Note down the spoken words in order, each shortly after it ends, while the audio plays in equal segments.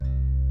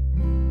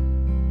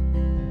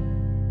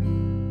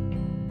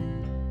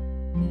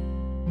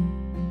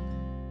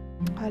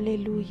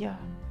Hallelujah.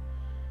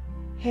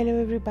 Hello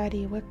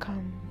everybody,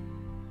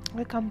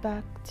 welcome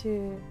back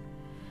to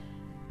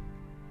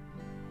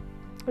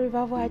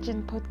Revival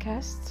Agent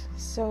Podcast.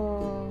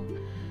 So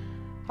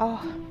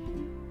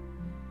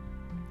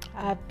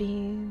I've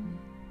been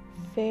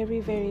very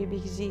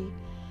busy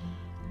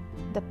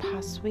the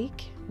past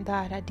week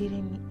that I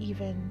didn't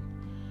even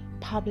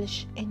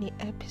publish any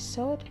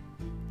episode.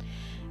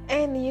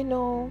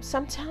 And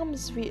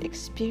sometimes we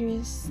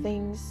experience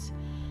things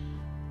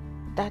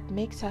that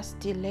makes us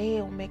delay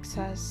or makes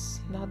us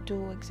not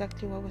do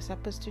exactly what we're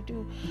supposed to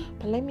do.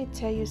 But let me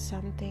tell you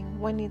something,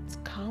 when it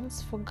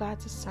comes for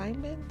God's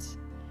assignment,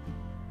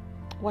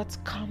 what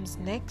comes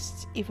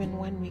next, even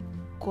when we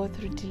go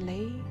through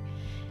delay,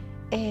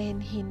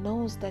 and He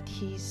knows that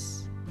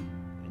He's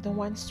the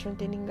one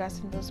strengthening us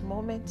in those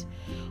moments,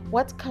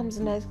 what comes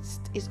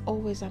next is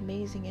always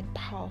amazing and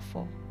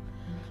powerful.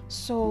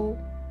 So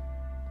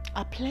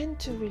I planned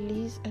to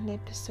release an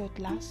episode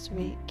last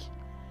week,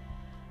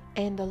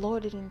 and the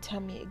Lord didn't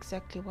tell me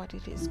exactly what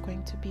it is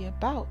going to be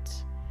about.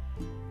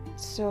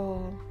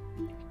 So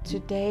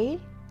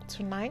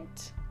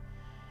tonight,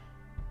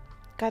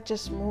 God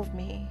just moved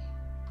me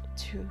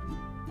to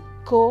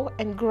go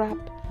and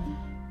grab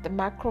the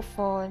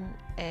microphone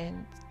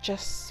and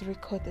just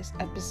record this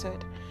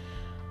episode.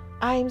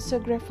 I am so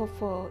grateful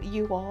for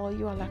you all.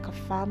 You are like a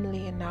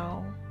family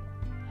now.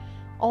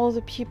 All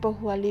the people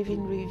who are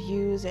leaving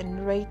reviews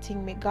and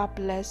rating, may God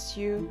bless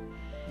you.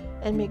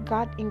 And may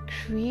God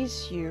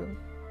increase you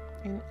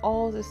in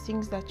all the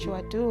things that you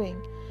are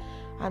doing.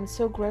 I'm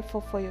so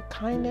grateful for your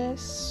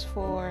kindness,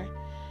 for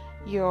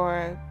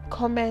your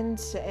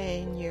comments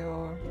and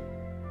your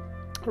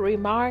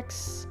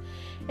remarks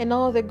and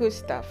all the good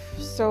stuff.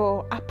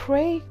 So I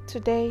pray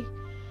today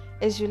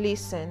as you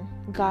listen,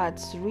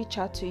 God's reach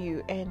out to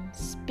you and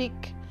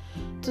speak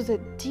to the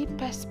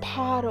deepest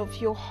part of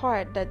your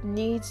heart that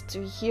needs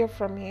to hear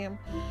from Him,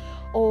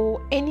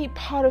 or any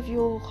part of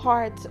your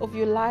heart, of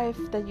your life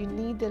that you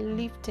need a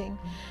lifting.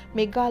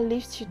 May God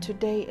lift you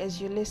today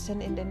as you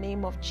listen in the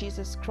name of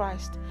Jesus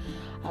Christ.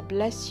 I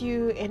bless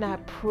you and I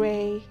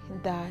pray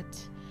that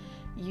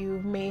you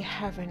may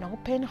have an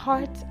open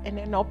heart and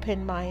an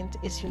open mind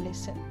as you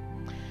listen.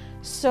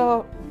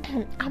 So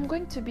I'm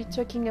going to be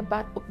talking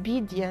about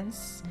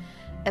obedience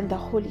and the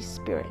Holy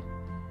Spirit.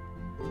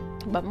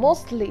 But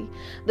mostly,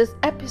 this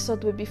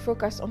episode will be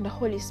focused on the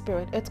Holy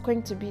Spirit. It's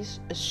going to be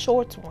a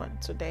short one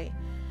today.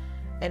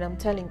 And I'm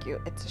telling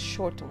you, it's a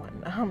short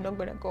one. I'm not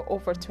going to go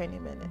over 20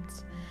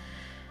 minutes.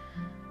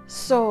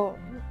 So,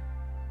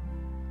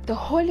 the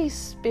Holy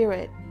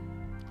Spirit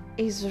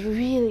is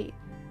really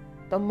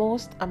the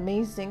most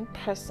amazing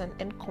person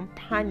and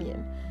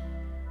companion.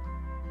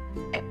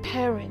 A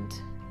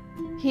parent.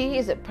 He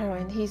is a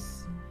parent.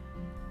 He's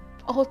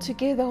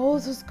altogether all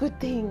those good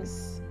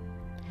things.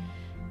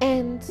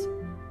 And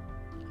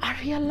I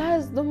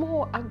realized the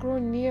more I grow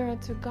nearer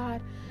to God,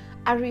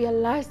 I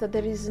realized that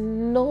there is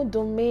no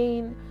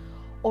domain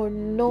or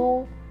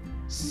no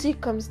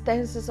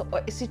circumstances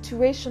or a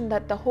situation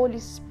that the Holy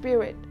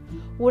Spirit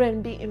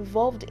wouldn't be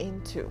involved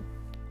into.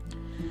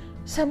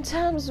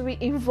 Sometimes we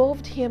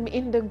involved Him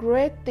in the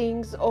great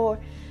things, or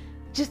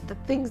just the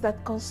things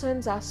that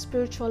concerns our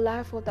spiritual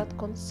life, or that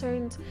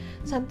concerns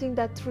something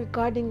that's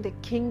regarding the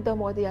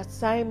kingdom or the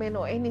assignment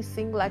or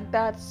anything like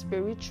that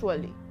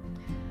spiritually.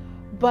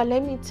 But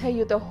let me tell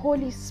you, the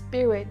Holy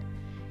Spirit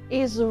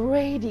is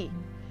ready.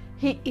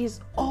 He is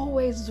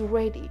always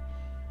ready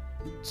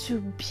to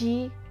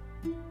be,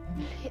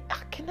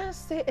 can I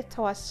say, at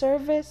our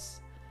service?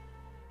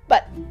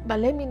 But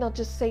let me not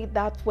just say it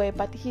that way,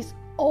 but He's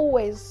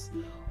always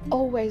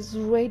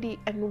ready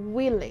and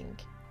willing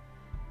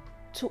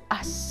to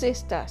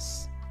assist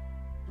us.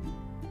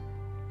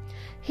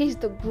 He's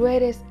the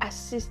greatest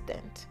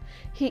assistant.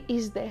 He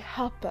is the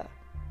helper.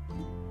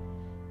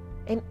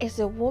 And as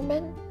a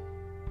woman,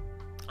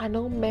 I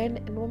know men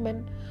and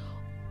women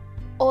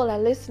all are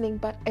listening,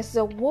 but as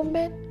a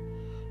woman,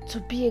 to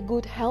be a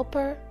good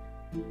helper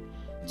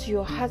to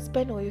your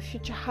husband or your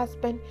future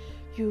husband,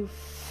 you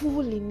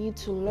fully need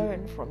to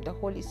learn from the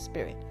Holy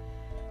Spirit.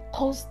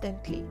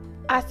 Constantly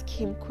ask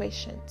Him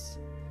questions.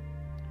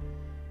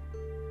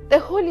 The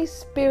Holy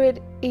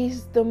Spirit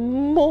is the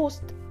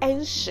most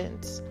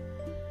ancient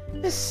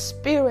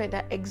spirit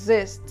that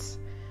exists.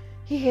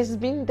 He has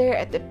been there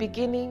at the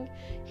beginning.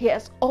 He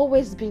has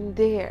always been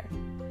there.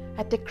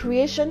 At the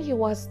creation, He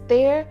was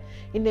there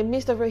in the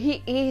midst of it.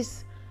 He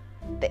is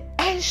the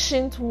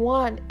ancient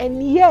one,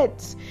 and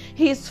yet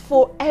He is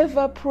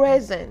forever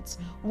present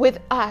with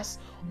us,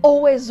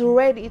 always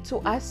ready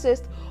to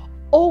assist,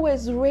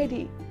 always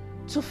ready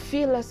to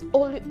fill us,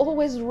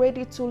 always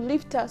ready to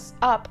lift us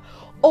up,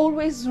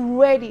 always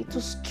ready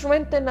to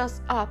strengthen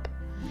us up.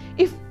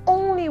 If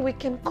only we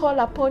can call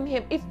upon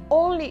Him, if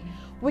only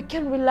we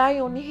can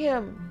rely on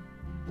Him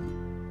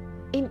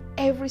in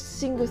every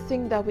single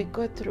thing that we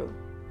go through,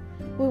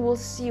 we will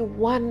see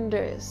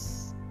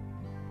wonders.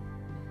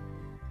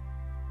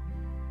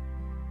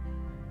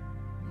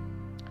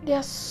 There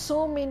are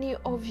so many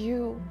of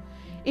you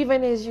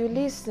Even as you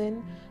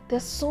listen,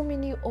 there's so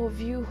many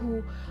of you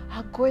who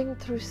are going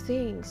through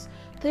things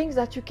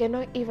that you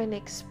cannot even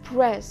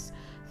express,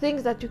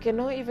 things that you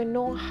cannot even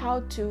know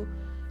how to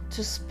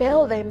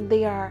spell them.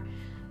 They are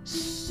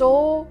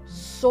so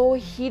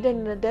hidden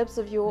in the depths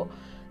of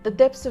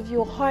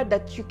your heart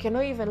that you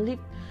cannot even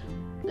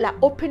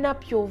open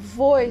up your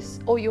voice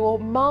or your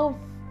mouth.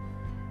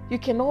 You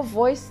cannot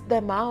voice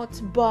them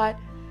out, but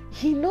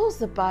He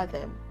knows about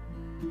them.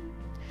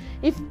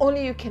 If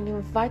only you can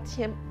invite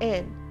Him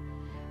in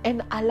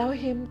and allow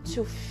Him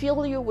to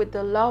fill you with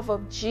the love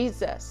of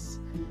Jesus,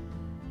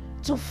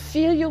 to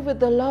fill you with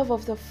the love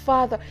of the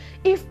Father.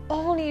 If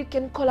only you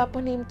can call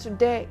upon Him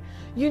today.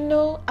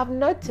 I've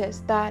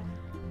noticed that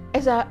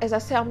as I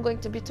say, I'm going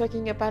to be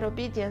talking about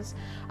obedience.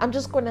 I'm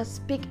just going to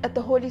speak as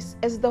the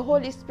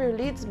Holy Spirit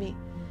leads me.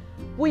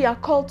 We are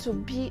called to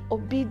be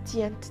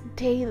obedient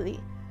daily.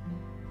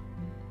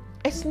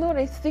 It's not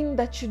a thing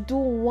that you do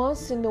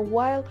once in a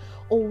while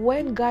or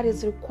when God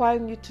is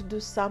requiring you to do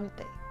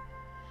something.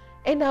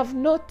 And I've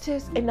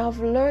noticed and I've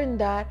learned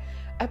that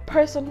a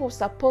person who's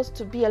supposed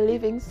to be a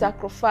living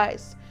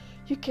sacrifice,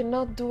 you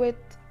cannot do it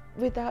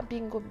without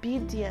being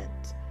obedient.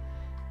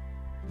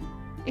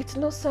 It's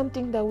not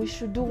something that we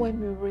should do when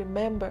we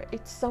remember.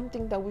 It's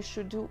something that we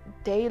should do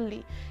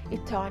daily.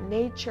 It's our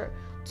nature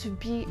to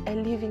be a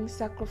living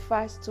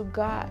sacrifice to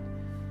God.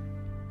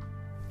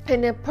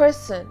 And a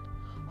person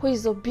who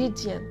is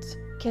obedient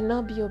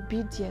cannot be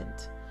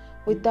obedient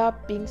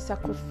without being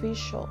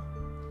sacrificial.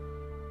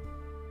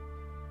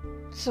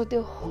 So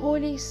the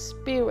Holy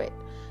Spirit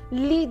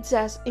leads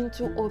us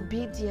into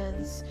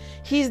obedience.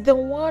 He's the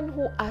one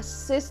who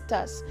assists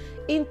us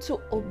into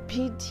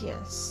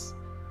obedience.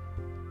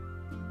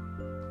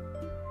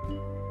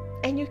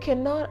 And you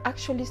cannot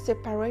actually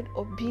separate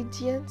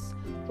obedience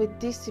with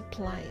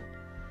discipline.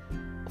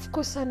 Of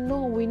course, I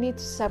know we need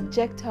to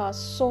subject our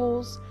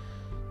souls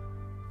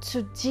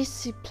to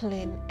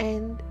discipline,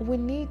 and we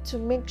need to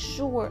make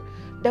sure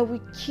that we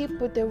keep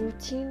with the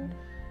routine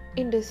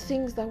in the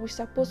things that we're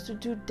supposed to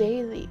do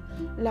daily,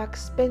 like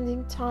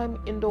spending time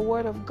in the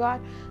Word of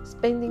God,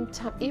 spending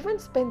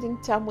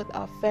time with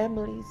our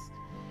families,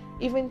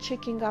 even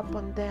checking up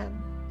on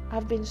them.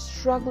 I've been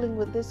struggling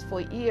with this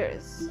for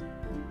years.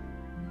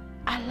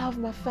 I love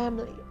my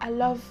family. I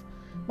love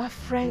my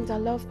friends. I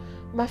love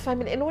my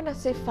family. And when I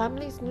say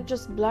family, it's not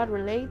just blood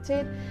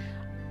related.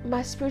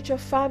 My spiritual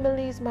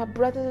families, my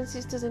brothers and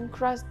sisters in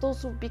Christ,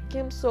 those who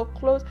became so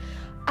close,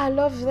 I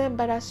love them,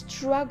 but I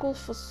struggled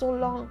for so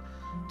long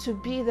to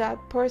be that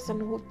person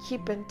who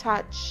keep in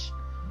touch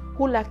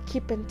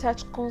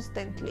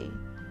constantly.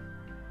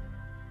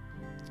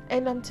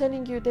 And I'm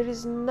telling you, there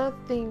is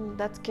nothing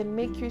that can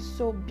make you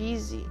so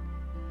busy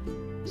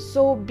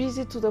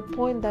to the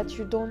point that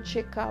you don't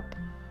check up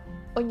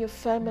on your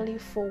family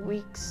for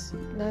weeks.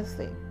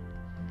 Nothing.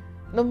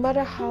 No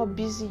matter how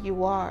busy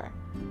you are,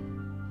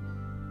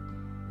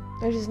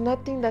 there is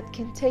nothing that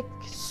can take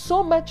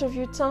so much of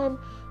your time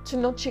to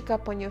not check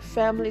up on your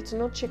family, to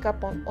not check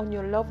up on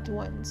your loved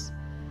ones.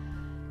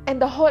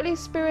 And the Holy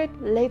Spirit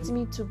leads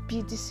me to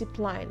be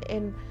disciplined.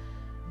 And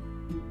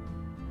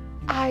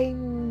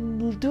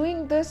I'm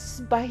doing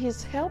this by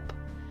His help.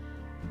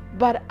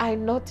 But I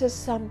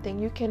noticed something.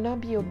 You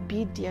cannot be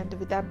obedient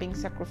without being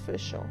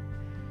sacrificial.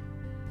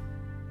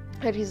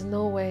 There is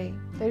no way.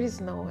 There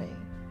is no way.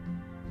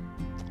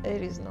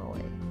 There is no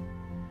way.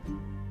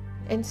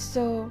 And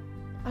so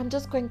I'm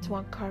just going to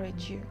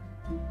encourage you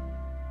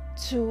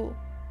to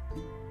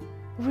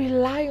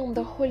rely on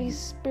the Holy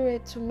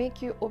Spirit to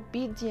make you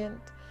obedient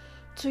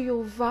to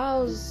your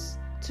vows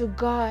to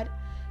God,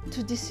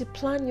 to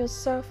discipline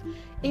yourself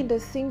in the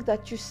things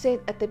that you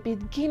said at the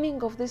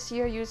beginning of this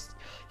year.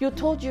 You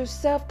told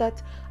yourself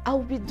that I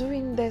will be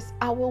doing this,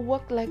 I will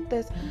work like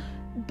this,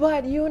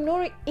 but you're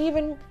not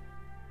even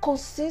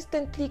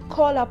consistently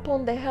call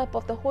upon the help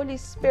of the Holy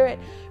Spirit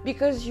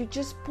because you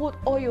just put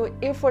all your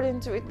effort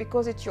into it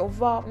because it's your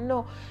vow.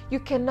 No, you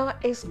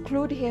cannot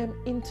exclude Him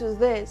into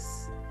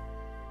this.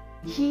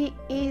 He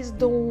is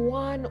the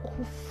one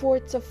who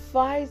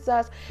fortifies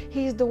us.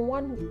 He is the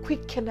one who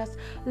quickens us.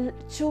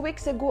 2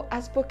 weeks ago,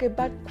 I spoke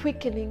about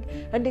quickening,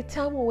 and the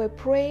time we were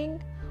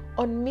praying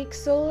on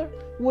Mixer,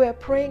 we were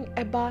praying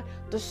about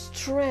the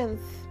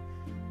strength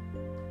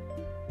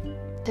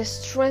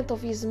of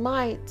His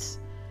might.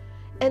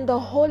 And the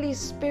Holy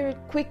Spirit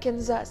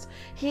quickens us.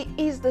 He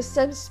is the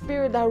same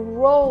Spirit that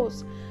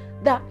rose,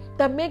 that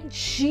made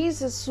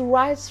Jesus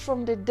rise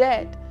from the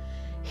dead.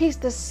 He's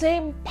the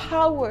same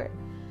power.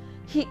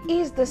 He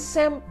is the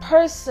same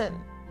person.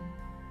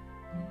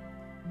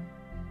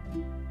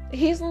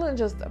 He's not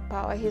just a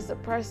power, He's a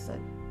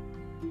person.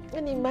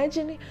 And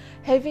imagine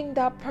having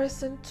that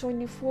person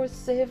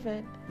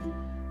 24/7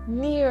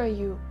 near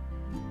you,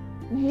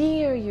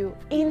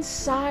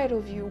 inside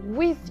of you,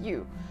 with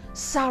you,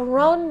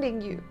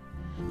 surrounding you.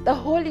 The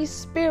Holy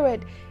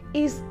Spirit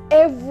is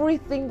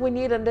everything we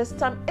need in this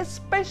time,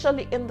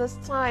 especially in this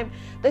time.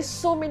 There's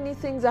so many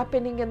things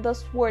happening in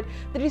this world.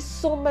 There is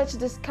so much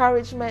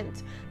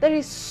discouragement. There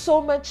is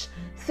so much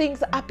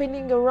things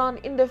happening around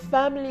in the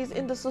families,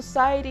 in the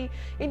society,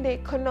 in the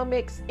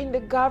economics, in the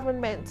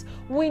government.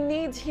 We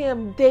need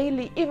Him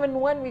daily. Even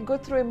when we go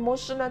through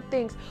emotional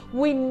things,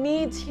 we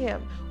need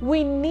Him.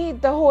 We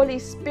need the Holy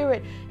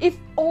Spirit. If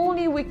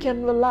only we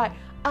can rely.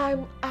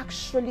 I'm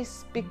actually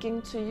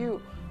speaking to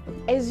you.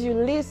 As you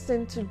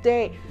listen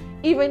today,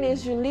 even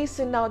as you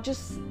listen now,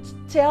 just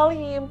tell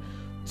Him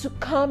to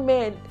come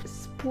in,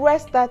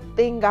 express that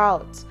thing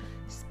out,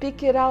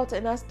 speak it out,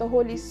 and ask the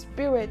Holy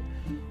Spirit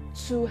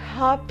to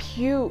help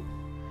you.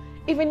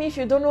 Even if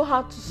you don't know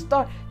how to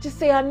start, just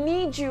say, I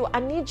need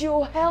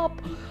you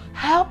help.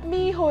 Help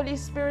me, Holy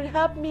Spirit.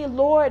 Help me,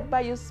 Lord,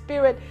 by your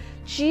Spirit.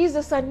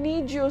 Jesus, I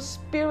need your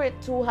Spirit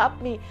to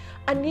help me.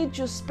 I need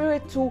your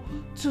Spirit to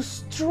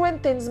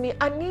strengthen me.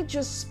 I need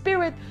your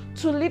Spirit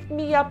to lift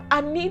me up. I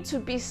need to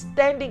be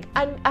standing.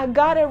 I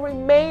gotta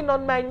remain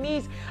on my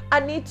knees. I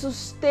need to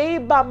stay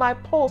by my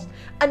post.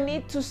 I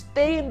need to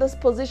stay in this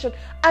position.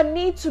 I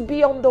need to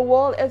be on the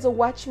wall as a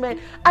watchman.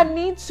 I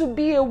need to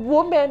be a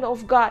woman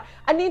of God.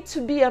 I need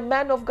to be a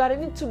man of God. I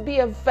need to be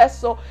a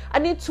vessel. I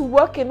need to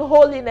work in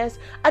holiness.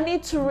 I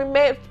need to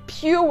remain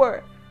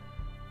pure.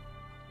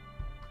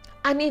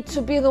 I need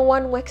to be the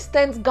one who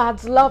extends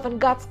God's love and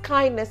God's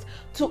kindness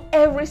to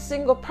every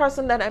single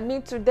person that I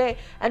meet today,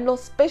 and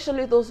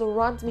especially those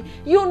around me.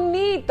 You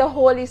need the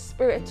Holy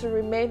Spirit to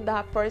remain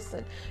that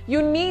person.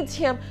 You need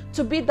Him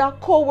to be that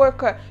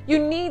co-worker. You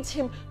need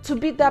Him to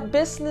be that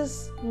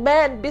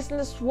businessman,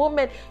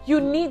 businesswoman.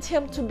 You need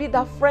Him to be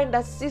that friend,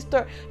 that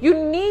sister. You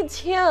need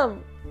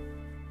Him.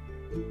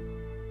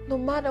 No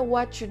matter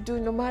what you do,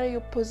 no matter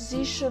your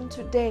position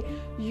today,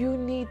 you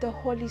need the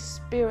Holy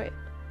Spirit.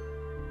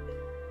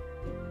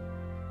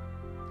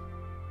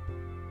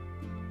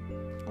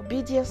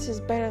 Obedience is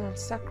better than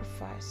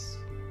sacrifice.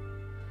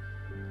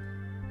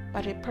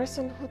 But a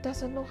person who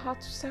doesn't know how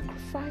to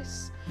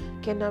sacrifice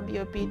cannot be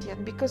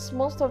obedient, because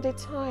most of the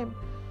time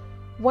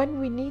when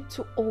we need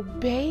to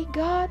obey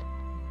God,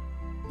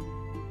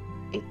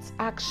 it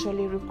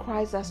actually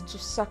requires us to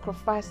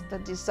sacrifice the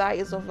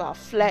desires of our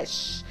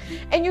flesh.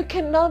 And you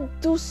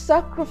cannot do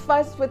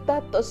sacrifice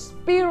without the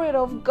Spirit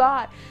of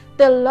God.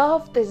 The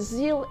love, the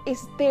zeal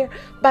is there,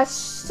 but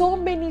so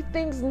many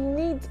things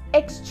need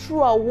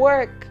extra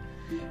work.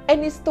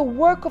 And it's the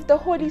work of the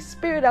Holy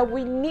Spirit that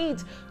we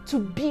need to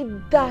be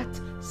that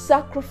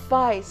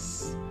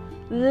sacrifice.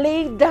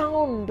 Lay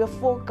down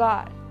before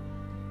God.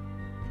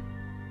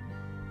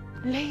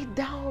 Lay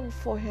down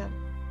for Him.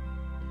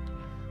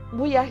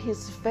 We are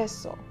His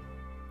vessel.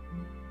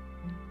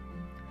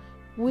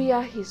 We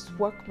are His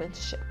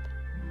workmanship.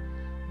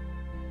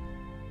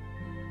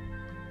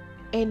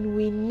 And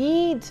we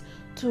need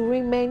to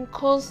remain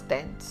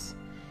constant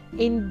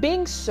in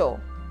being so.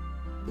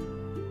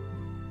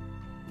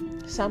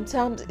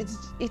 Sometimes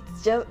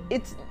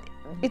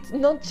it's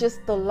not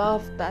just the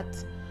love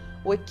that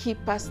will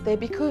keep us there,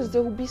 because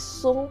there will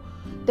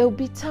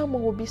be time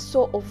when we'll be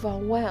so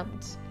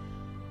overwhelmed.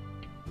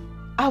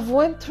 I've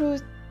went through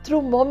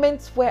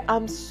moments where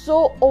I'm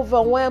so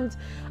overwhelmed.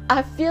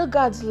 I feel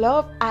God's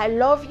love. I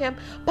love Him,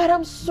 but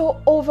I'm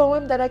so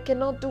overwhelmed that I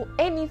cannot do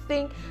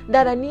anything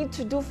that I need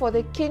to do for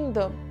the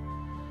kingdom.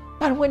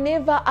 But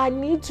whenever I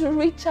need to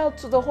reach out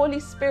to the Holy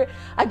Spirit,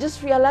 I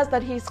just realize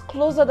that He is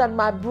closer than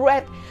my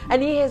breath,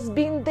 and He has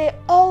been there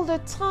all the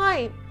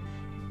time.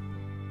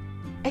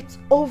 It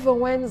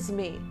overwhelms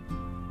me,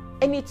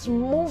 and it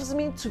moves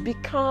me to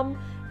become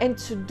and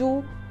to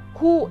do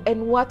who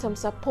and what I'm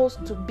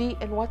supposed to be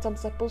and what I'm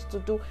supposed to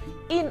do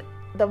in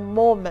the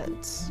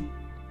moment.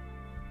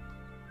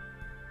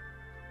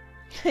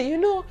 You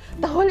know,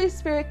 the Holy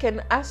Spirit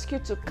can ask you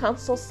to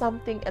cancel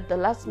something at the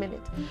last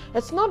minute.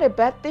 It's not a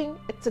bad thing,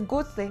 it's a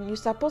good thing. You're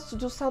supposed to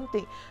do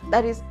something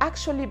that is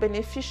actually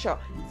beneficial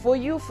for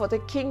you, for the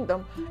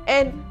kingdom.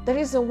 And there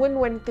is a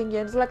win-win thing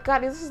here. It's like, God,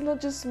 this is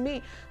not just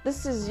me.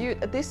 This is you.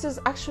 This is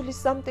actually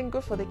something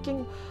good for the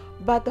kingdom.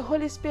 But the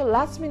Holy Spirit,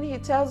 last minute, He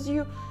tells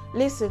you,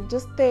 listen,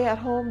 just stay at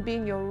home, be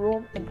in your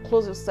room, and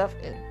close yourself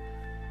in.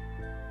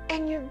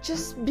 And you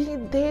just be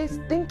there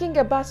thinking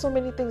about so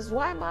many things.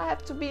 Why am I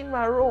have to be in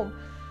my room?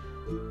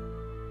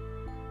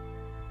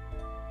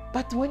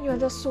 But when you're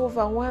just so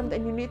overwhelmed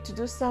and you need to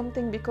do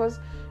something because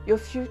your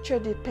future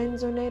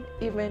depends on it,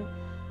 even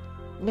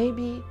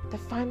maybe the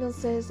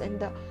finances and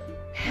the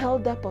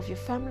held up of your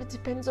family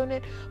depends on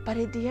it, but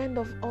at the end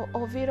of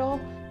it all,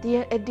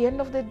 at the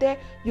end of the day,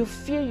 you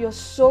feel you're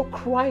so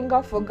crying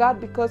out for God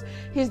because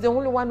He's the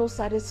only one who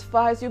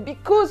satisfies you,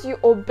 because you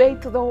obey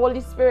to the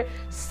Holy Spirit.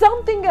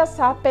 Something else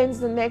happens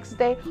the next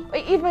day or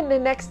even the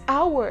next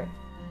hour.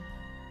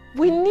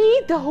 We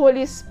need the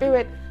Holy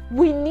Spirit.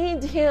 We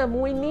need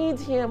Him. We need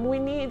Him. We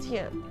need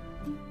Him.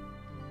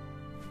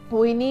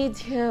 We need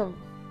Him.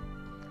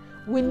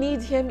 We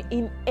need Him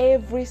in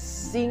every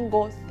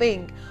single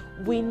thing.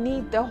 We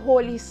need the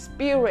Holy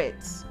Spirit.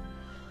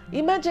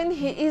 Imagine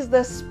He is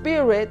the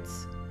Spirit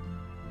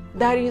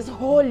that is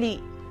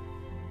holy.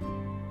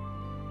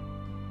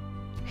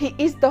 He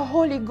is the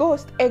Holy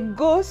Ghost, a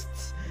ghost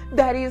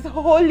that is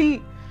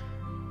holy.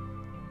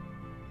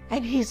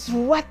 And He's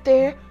right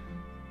there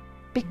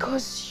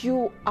because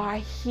you are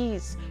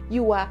His.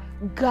 You are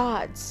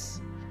God's.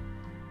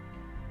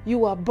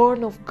 You are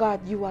born of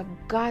God. You are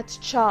God's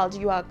child.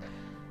 You are.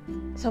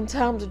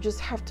 Sometimes you just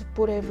have to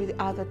put every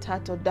other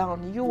title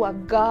down. You are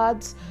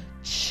God's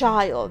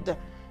child.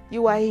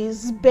 You are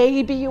His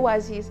baby. You are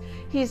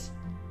His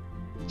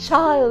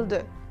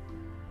child.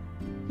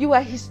 You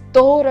are His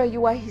daughter.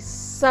 You are His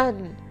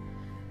son.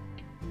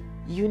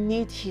 You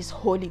need His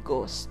Holy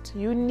Ghost.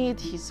 You need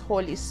His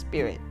Holy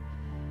Spirit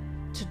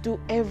to do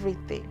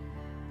everything.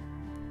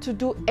 To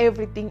do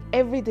everything,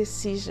 every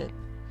decision.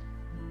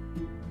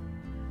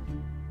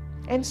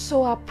 And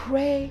so I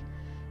pray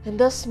in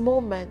this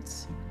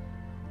moment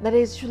that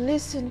as you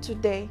listen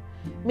today,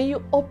 may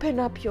you open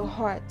up your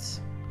heart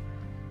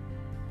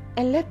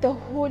and let the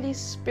Holy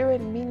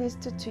Spirit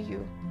minister to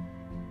you.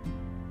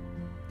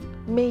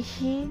 May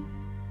He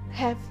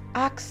have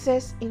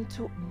access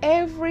into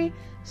every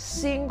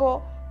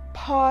single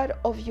part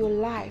of your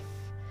life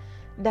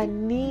that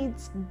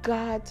needs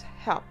God's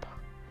help,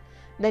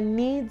 that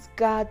needs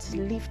God's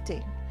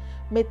lifting.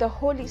 May the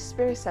Holy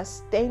Spirit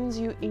sustain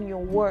you in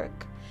your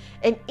work.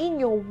 And in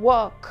your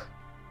work,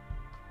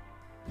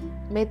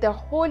 may the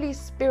Holy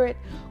Spirit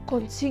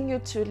continue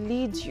to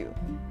lead you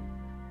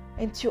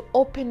and to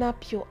open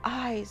up your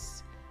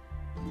eyes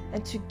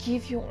and to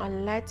give you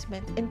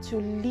enlightenment and to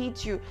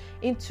lead you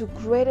into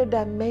greater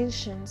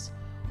dimensions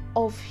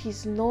of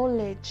His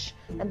knowledge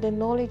and the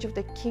knowledge of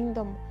the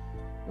kingdom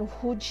of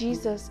who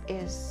Jesus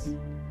is.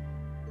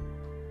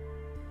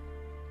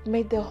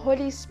 May the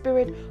Holy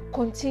Spirit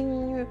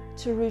continue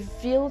to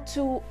reveal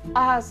to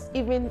us,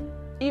 even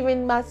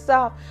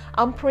myself.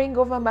 I'm praying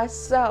over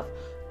myself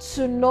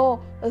to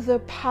know the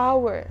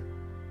power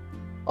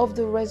of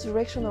the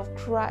resurrection of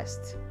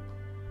Christ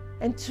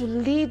and to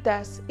lead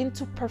us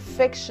into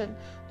perfection,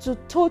 to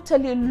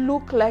totally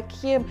look like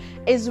Him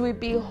as we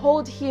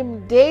behold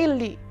Him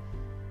daily.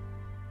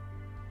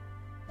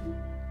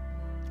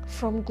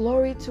 From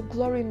glory to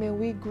glory, may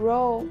we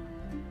grow.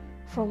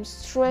 From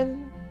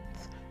strength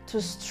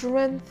to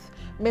strength,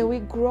 may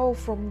we grow.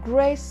 From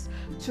grace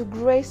to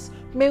grace,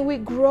 may we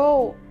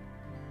grow.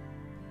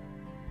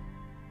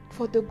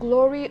 For the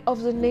glory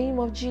of the name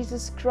of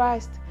Jesus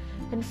Christ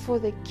and for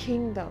the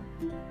kingdom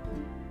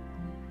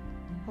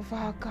of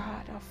our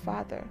God, our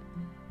Father.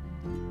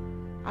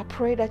 I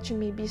pray that you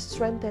may be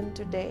strengthened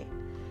today,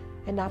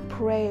 and I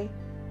pray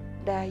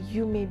that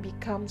you may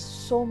become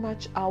so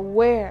much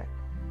aware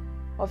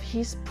of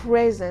His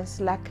presence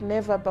like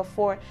never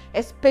before,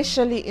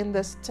 especially in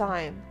this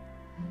time.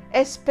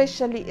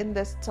 Especially in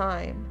this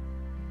time.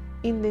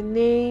 In the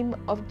name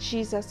of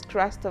Jesus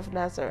Christ of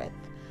Nazareth.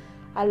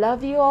 I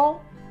love you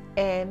all,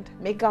 and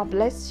may God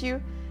bless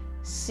you.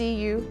 See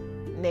you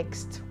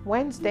next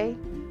Wednesday.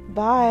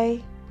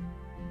 Bye.